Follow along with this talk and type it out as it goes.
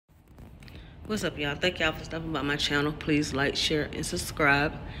What's up, y'all? Thank y'all for stopping by my channel. Please like, share, and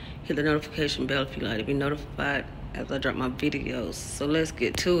subscribe. Hit the notification bell if you like to be notified as I drop my videos. So let's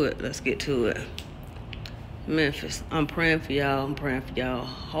get to it. Memphis, I'm praying for y'all. I'm praying for y'all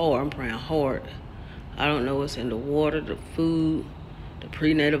hard. I'm praying hard. I don't know what's in the water, the food, the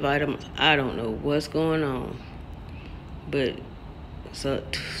prenatal vitamins. I don't know what's going on. But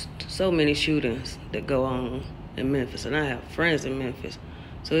so many shootings that go on in Memphis. And I have friends in Memphis.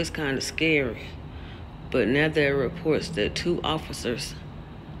 So it's kind of scary. But now there are reports that 2 officers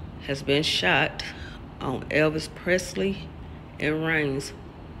has been shot on Elvis Presley and Raines,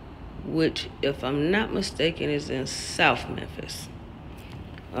 which, if I'm not mistaken, is in South Memphis.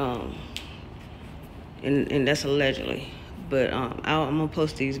 And that's allegedly. But I'm going to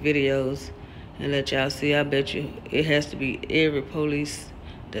post these videos and let y'all see. I bet you it has to be every police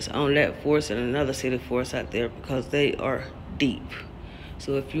that's on that force and another city force out there, because they are deep.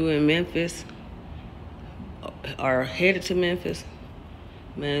 So if you're in Memphis or headed to Memphis,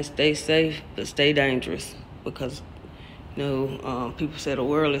 man, stay safe, but stay dangerous. Because, you know, people say the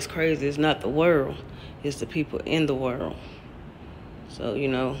world is crazy. It's not the world. It's the people in the world. So, you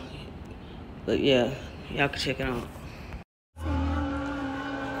know, but yeah, y'all can check it out.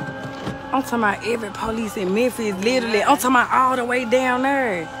 I'm talking about every police in Memphis, literally. I'm talking about all the way down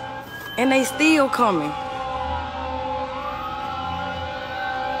there. And they still coming.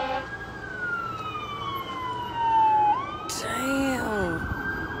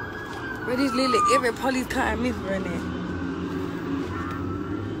 But it's literally every police car in Memphis right now.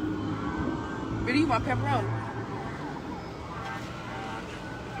 But you want pepperoni?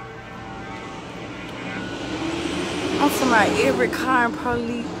 I'm talking about every car and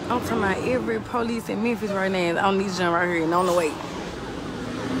police. I'm talking about every police in Memphis right now on these jump right here and on the way.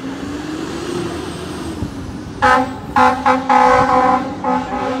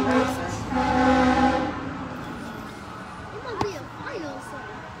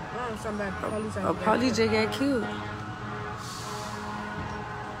 A police just got killed.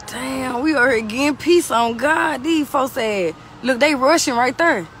 Damn, we are getting peace on God. These folks said, look, they rushing right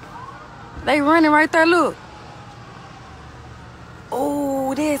there. They running right there, look.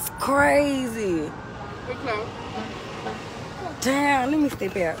 Oh, that's crazy. Damn, let me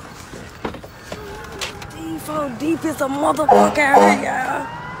step out. These folks deep as a motherfucker out here, y'all.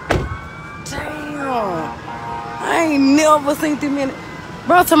 Damn. I ain't never seen them in.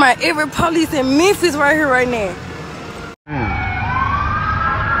 Bro, I'm talking about every police in Memphis right here right now.